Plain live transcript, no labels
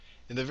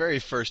In the very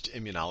first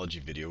immunology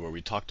video where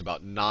we talked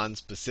about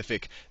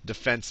non-specific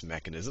defense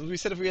mechanisms, we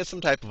said if we had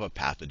some type of a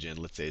pathogen,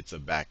 let's say it's a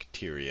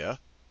bacteria,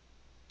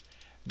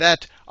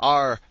 that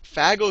our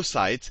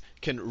phagocytes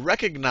can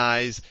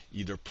recognize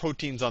either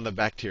proteins on the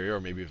bacteria,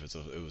 or maybe if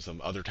it was some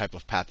other type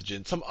of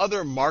pathogen, some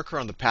other marker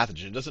on the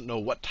pathogen. It doesn't know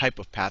what type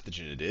of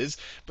pathogen it is,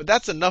 but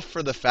that's enough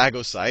for the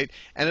phagocyte,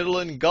 and it'll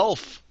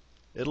engulf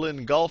the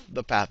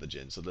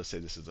pathogen. So let's say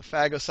this is a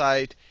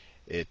phagocyte.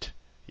 It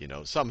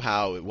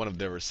somehow one of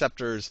their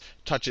receptors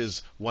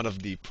touches one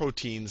of the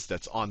proteins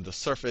that's on the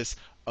surface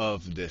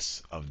of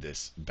this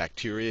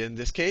bacteria in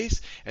this case,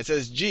 and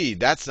says, gee,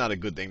 that's not a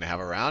good thing to have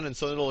around, and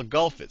so it'll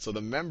engulf it. So the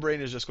membrane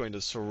is just going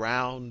to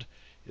surround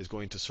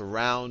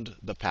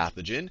the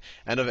pathogen,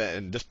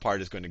 and this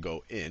part is going to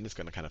go in. It's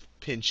going to kind of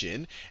pinch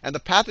in, and the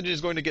pathogen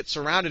is going to get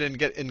surrounded and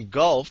get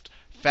engulfed,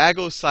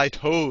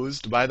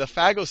 phagocytosed by the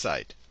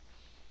phagocyte.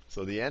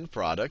 So the end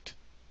product,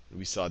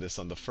 we saw this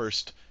on the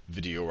first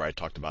video where I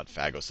talked about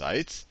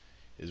phagocytes,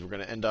 is we're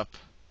going to end up,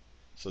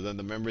 so then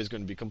the membrane is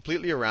going to be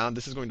completely around.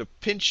 This is going to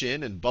pinch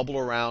in and bubble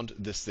around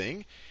this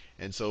thing.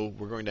 And so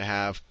we're going to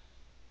have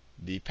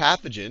the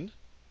pathogen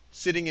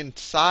sitting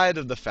inside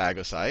of the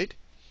phagocyte.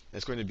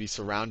 It's going to be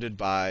surrounded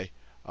by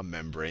a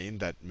membrane.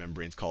 That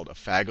membrane is called a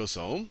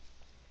phagosome.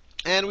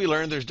 And we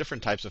learned there's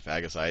different types of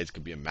phagocytes. It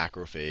could be a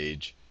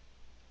macrophage,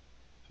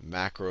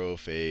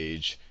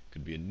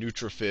 could be a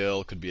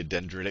neutrophil, could be a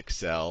dendritic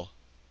cell.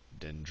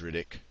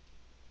 Dendritic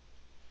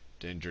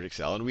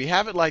cell. And we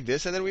have it like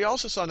this. And then we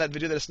also saw in that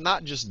video that it's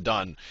not just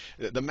done.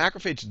 The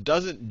macrophage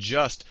doesn't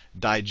just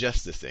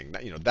digest this thing.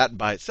 That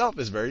by itself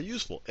is very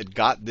useful. It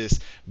got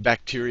this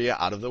bacteria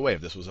out of the way.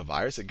 If this was a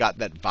virus, it got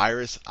that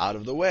virus out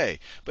of the way.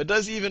 But it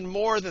does even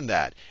more than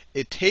that.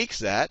 It takes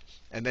that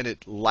and then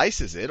it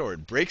lyses it, or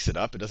it breaks it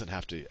up. It doesn't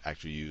have to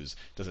actually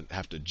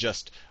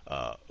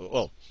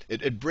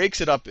it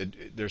breaks it up.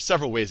 There's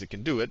several ways it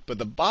can do it. But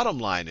the bottom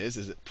line is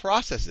it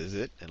processes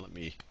it. And let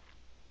me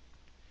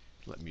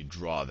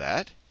draw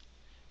that.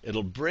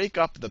 It'll break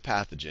up the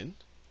pathogen.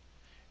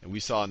 And we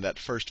saw in that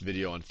first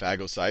video on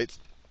phagocytes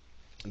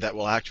that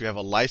will actually have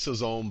a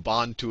lysosome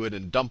bond to it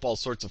and dump all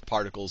sorts of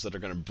particles that are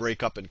going to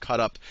break up and cut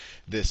up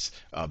this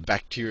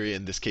bacteria,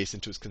 in this case,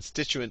 into its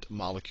constituent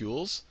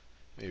molecules.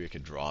 Maybe I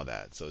could draw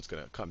that. So it's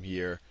going to come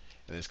here,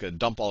 and it's going to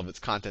dump all of its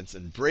contents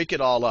and break it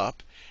all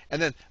up.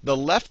 And then the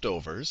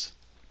leftovers,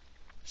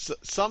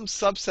 some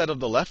subset of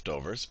the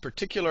leftovers,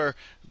 particular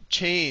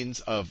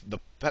chains of the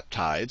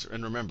peptides,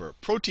 and remember,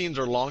 proteins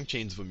are long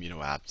chains of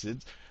amino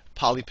acids.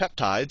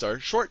 Polypeptides are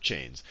short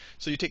chains.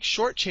 So you take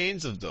short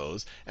chains of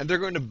those, and they're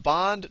going to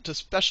bond to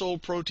special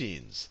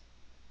proteins.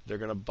 They're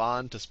going to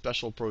bond to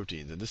special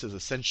proteins. And this is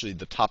essentially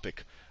the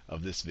topic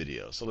of this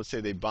video. So let's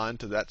say they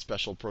bond to that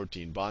special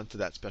protein,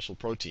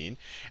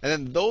 and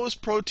then those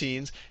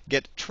proteins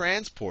get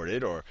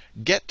transported or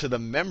get to the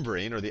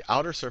membrane or the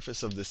outer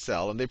surface of the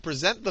cell, and they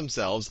present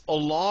themselves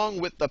along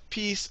with the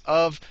piece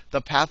of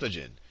the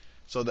pathogen.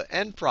 So the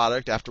end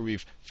product, after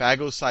we've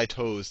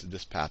phagocytosed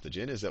this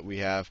pathogen, is that we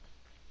have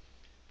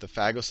the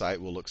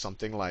phagocyte will look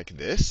something like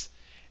this,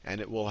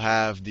 and it will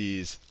have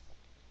these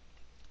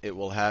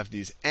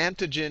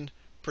antigen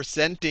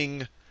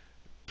presenting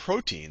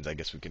proteins, I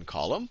guess we can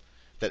call them,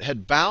 that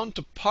had bound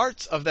to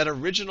parts of that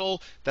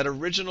original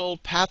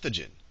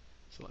pathogen.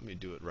 So let me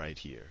do it right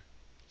here.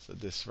 So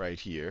this right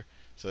here.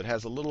 So it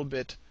has a little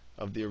bit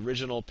of the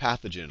original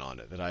pathogen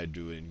on it that I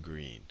drew in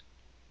green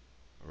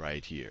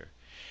right here.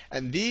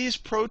 And these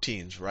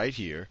proteins right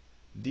here,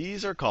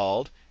 these are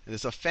called, and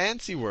it's a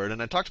fancy word,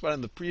 and I talked about it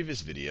in the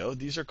previous video,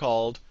 these are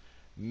called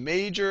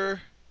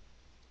major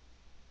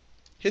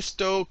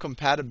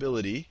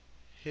histocompatibility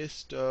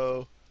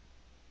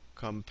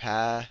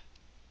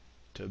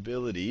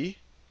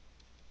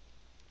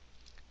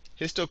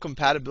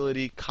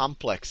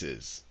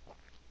complexes.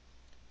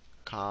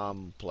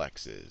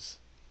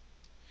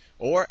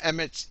 Or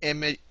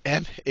MHC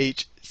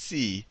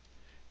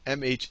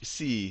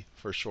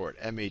for short,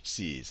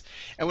 MHCs.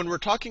 And when we're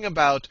talking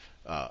about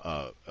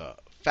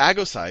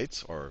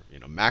phagocytes, or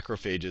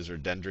macrophages or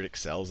dendritic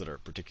cells that are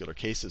particular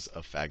cases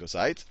of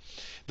phagocytes,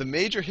 the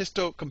major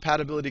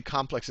histocompatibility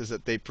complexes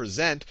that they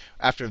present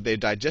after they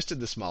digested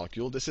this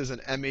molecule, this is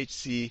an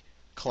MHC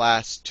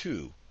class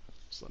 2.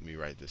 So let me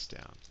write this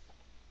down.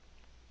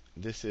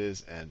 This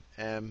is an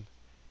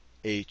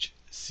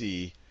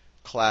MHC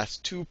class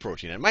 2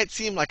 protein. It might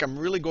seem like I'm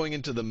really going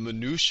into the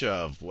minutia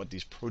of what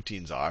these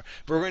proteins are,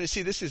 but we're going to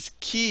see this is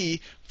key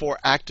for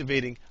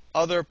activating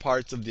other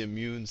parts of the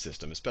immune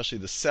system, especially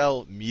the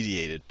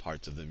cell-mediated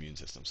parts of the immune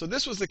system. So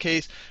this was the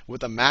case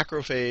with a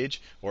macrophage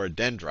or a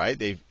dendrite.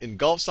 They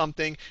engulf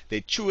something,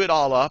 they chew it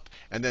all up,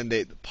 and then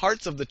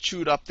parts of the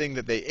chewed up thing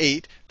that they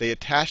ate, they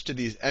attach to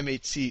these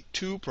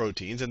MHC2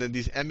 proteins, and then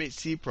these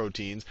MHC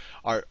proteins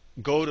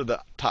go to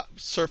the top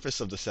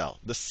surface of the cell.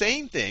 The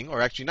same thing,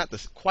 or actually not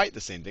quite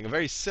the same thing, a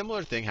very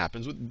similar thing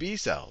happens with B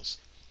cells.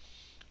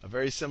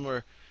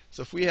 So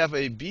if we have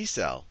a B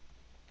cell,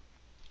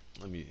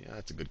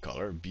 that's a good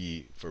color,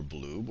 B for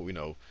blue, but we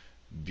know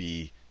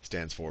B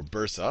stands for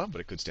bursa,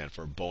 but it could stand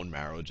for bone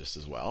marrow just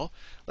as well.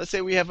 Let's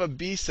say we have a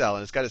B cell,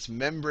 and it's got its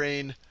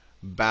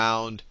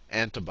membrane-bound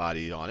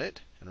antibody on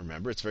it. And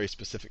remember, it's very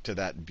specific to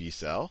that B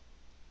cell.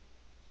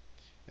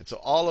 And so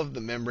all of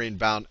the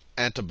membrane-bound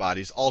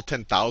antibodies, all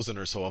 10,000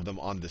 or so of them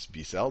on this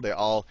B cell, they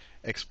all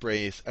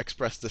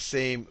express the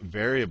same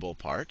variable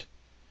part.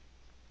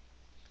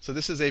 So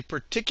this is a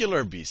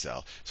particular B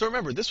cell. So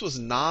remember, this was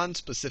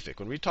non-specific.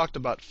 When we talked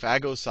about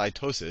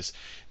phagocytosis,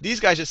 these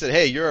guys just said,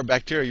 hey, you're a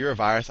bacteria, you're a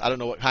virus. I don't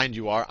know what kind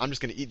you are. I'm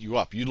just going to eat you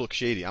up. You look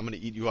shady. I'm going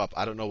to eat you up.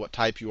 I don't know what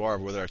type you are or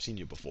whether I've seen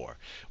you before.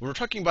 When we're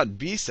talking about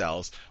B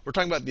cells, we're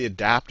talking about the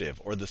adaptive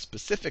or the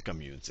specific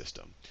immune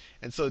system.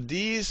 And so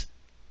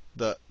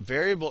the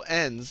variable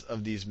ends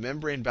of these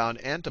membrane-bound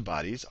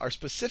antibodies are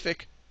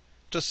specific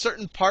to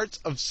certain parts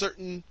of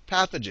certain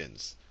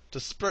pathogens, to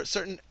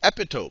certain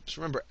epitopes.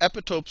 Remember,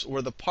 epitopes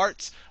were the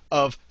parts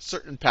of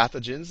certain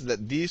pathogens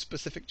that these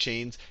specific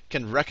chains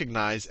can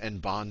recognize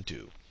and bond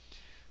to.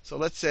 So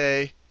let's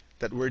say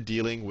that we're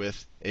dealing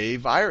with a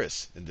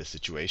virus in this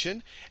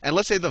situation. And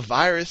let's say the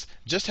virus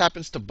just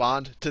happens to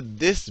bond to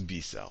this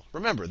B cell.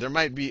 Remember, there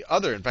might be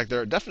other, in fact,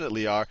 there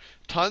definitely are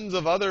tons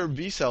of other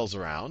B cells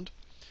around,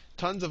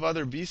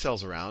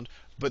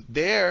 but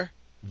their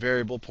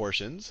variable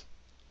portions,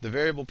 the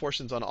variable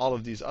portions on all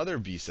of these other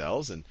B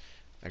cells, and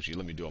actually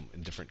let me do them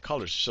in different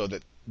colors so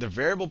that the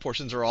variable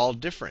portions are all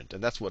different.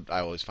 And that's what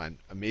I always find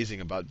amazing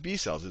about B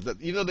cells, is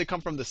that even though they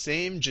come from the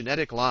same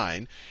genetic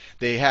line,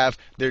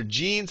 their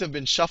genes have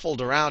been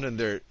shuffled around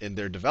in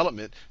their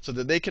development so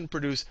that they can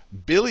produce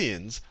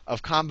billions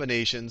of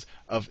combinations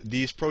of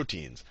these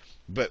proteins,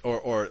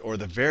 or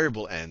the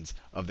variable ends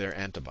of their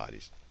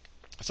antibodies.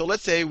 So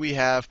let's say we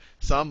have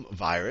some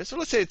virus, or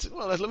let's say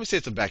let me say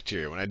it's a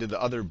bacteria. When I did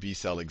the other B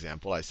cell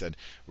example, I said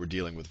we're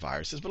dealing with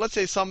viruses. But let's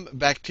say some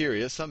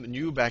bacteria, some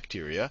new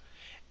bacteria,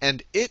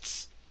 and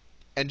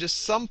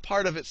just some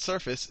part of its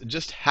surface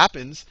just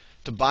happens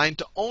to bind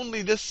to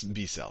only this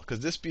B cell,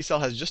 because this B cell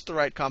has just the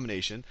right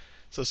combination.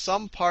 So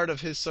some part of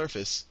his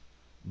surface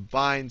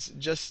binds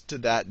just to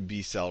that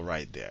B cell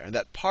right there. And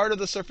that part of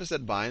the surface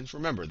that binds,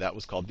 remember, that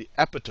was called the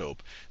epitope.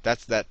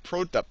 That's that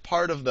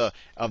part of the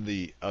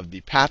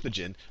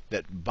pathogen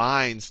that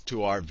binds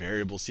to our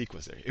variable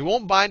sequence there. It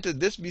won't bind to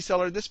this B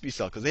cell or this B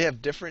cell because they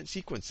have different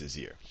sequences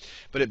here.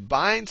 But it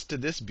binds to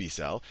this B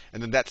cell,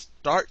 and then that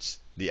starts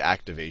the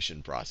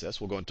activation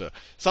process. We'll go into,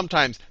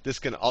 sometimes this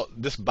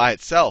by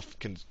itself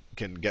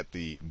can get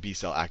the B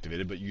cell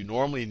activated, but you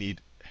normally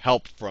need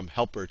help from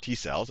helper T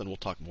cells, and we'll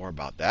talk more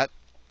about that.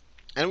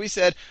 And we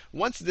said,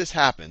 once this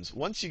happens,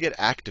 once you get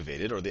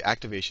activated, or the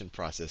activation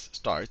process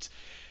starts,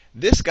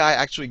 this guy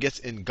actually gets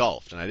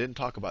engulfed. And I didn't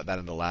talk about that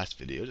in the last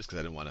video, just because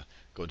I didn't want to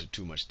go into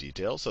too much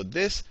detail. So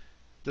this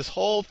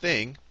whole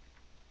thing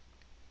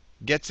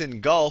gets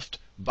engulfed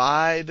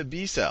by the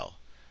B cell.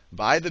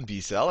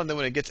 And then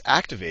when it gets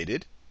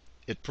activated,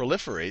 it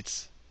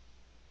proliferates.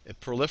 It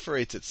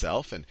proliferates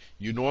itself, and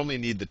you normally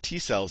need the T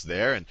cells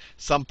there, and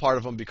some part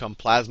of them become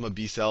plasma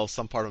B cells,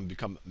 some part of them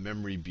become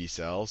memory B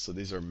cells. So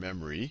these are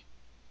memory,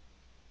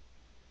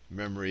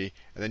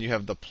 and then you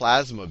have the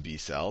plasma B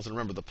cells. And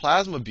remember, the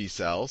plasma B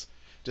cells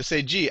just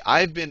say, gee,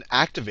 I've been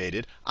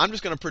activated. I'm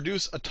just going to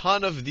produce a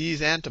ton of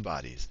these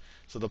antibodies.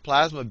 So the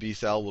plasma B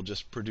cell will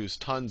just produce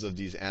tons of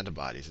these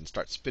antibodies and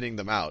start spitting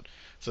them out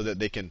so that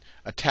they can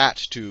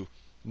attach to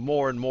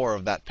more and more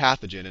of that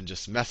pathogen and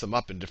just mess them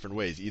up in different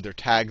ways. Either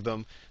tag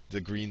them,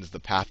 the green's the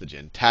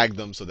pathogen, tag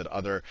them so that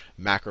other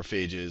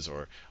macrophages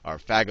or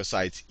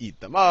phagocytes eat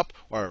them up,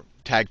 or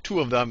tag two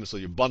of them so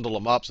you bundle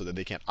them up so that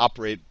they can't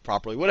operate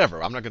properly,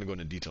 whatever. I'm not going to go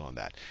into detail on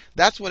that.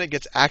 That's when it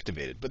gets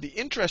activated. But the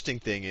interesting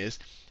thing is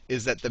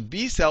that the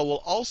B cell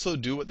will also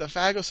do what the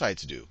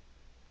phagocytes do.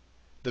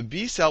 The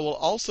B cell will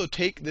also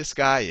take this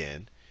guy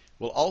in,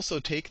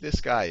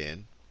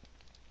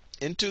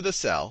 into the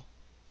cell,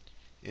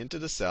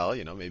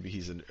 maybe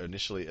he's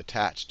initially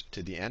attached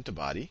to the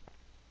antibody,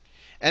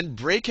 and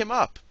break him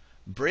up,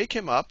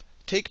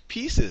 take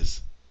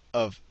pieces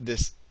of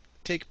this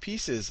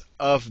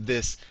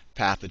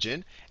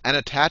pathogen and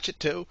attach it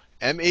to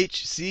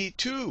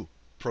MHC2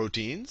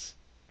 proteins,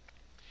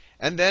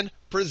 and then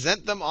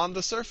present them on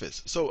the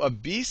surface. So a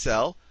B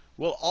cell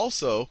will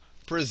also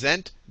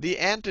present the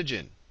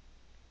antigen.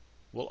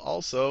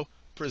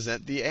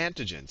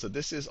 So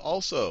this is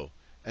also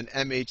an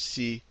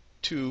MHC2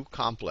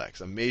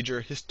 complex, a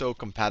major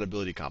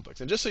histocompatibility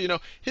complex. And just so you know,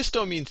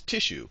 histo means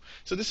tissue.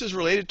 So this is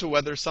related to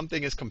whether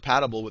something is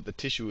compatible with the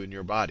tissue in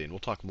your body. And we'll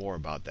talk more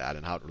about that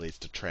and how it relates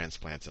to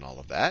transplants and all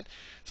of that.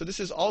 So this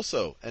is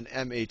also an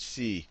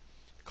MHC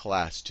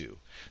class 2.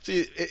 So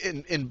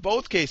in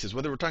both cases,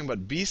 whether we're talking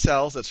about B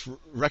cells that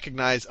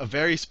recognize a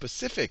very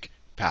specific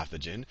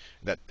pathogen,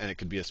 and it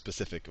could be a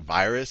specific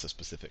virus, a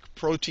specific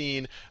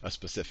protein, a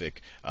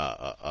specific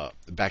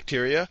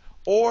bacteria,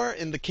 or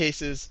in the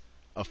cases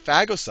of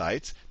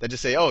phagocytes that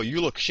just say, oh,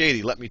 you look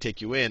shady, let me take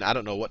you in. I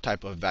don't know what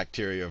type of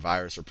bacteria or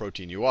virus or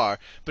protein you are.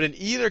 But in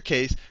either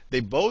case, they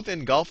both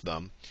engulf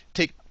them,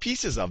 take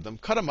pieces of them,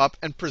 cut them up,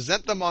 and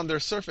present them on their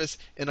surface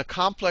in a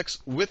complex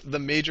with the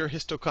major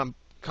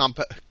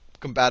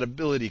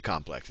compatibility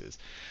complexes.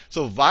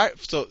 So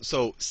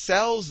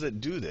cells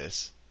that do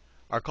this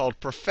are called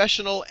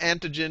professional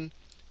antigen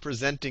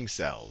presenting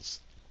cells.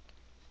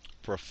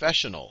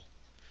 Professional.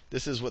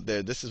 This is what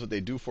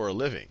they do for a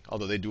living.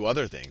 Although they do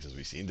other things, as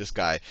we've seen. This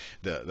guy,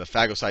 the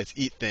phagocytes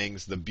eat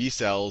things. The B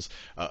cells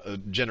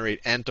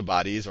generate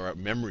antibodies or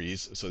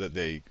memories so that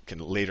they can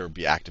later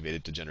be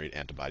activated to generate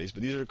antibodies.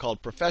 But these are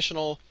called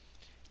professional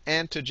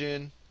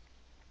antigen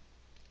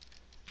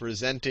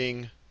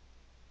presenting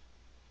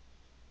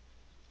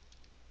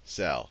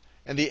cell.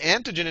 And the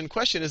antigen in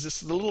question is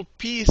this little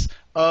piece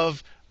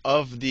of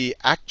the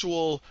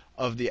actual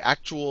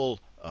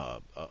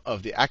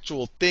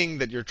thing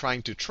that you're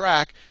trying to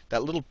track.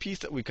 That little piece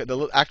that the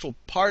little actual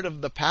part of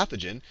the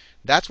pathogen.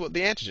 That's what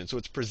the antigen. So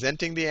it's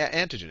presenting the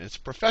antigen. It's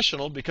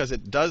professional because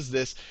it does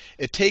this.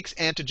 It takes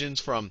antigens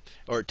from,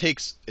 or it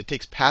takes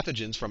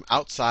pathogens from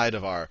outside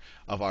of our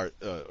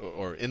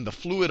or in the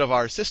fluid of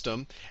our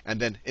system,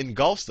 and then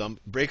engulfs them,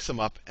 breaks them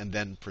up, and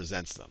then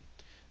presents them.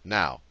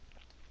 Now,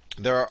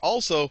 there are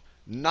also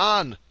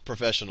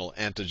non-professional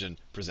antigen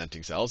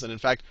presenting cells, and in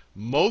fact,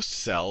 most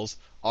cells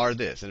are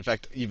this. And in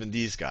fact, even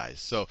these guys.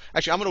 So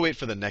actually, I'm going to wait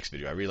for the next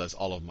video. I realize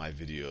all of my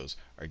videos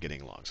are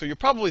getting long. So you're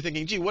probably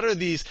thinking, gee, what are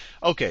these?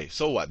 Okay,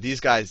 so what?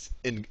 These guys,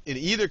 in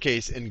either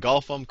case,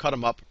 engulf them, cut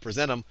them up,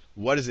 present them.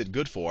 What is it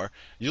good for?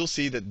 You'll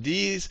see that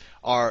these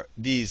are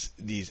these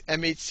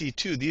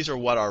MHC2. These are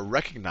what are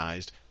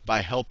recognized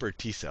by helper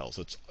T cells.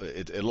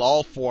 It'll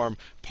all form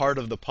part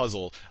of the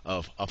puzzle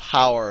of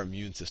how our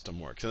immune system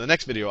works. In the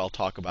next video, I'll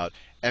talk about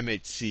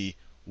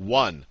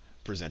MHC1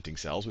 presenting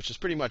cells, which is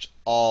pretty much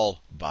all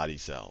body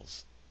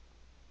cells.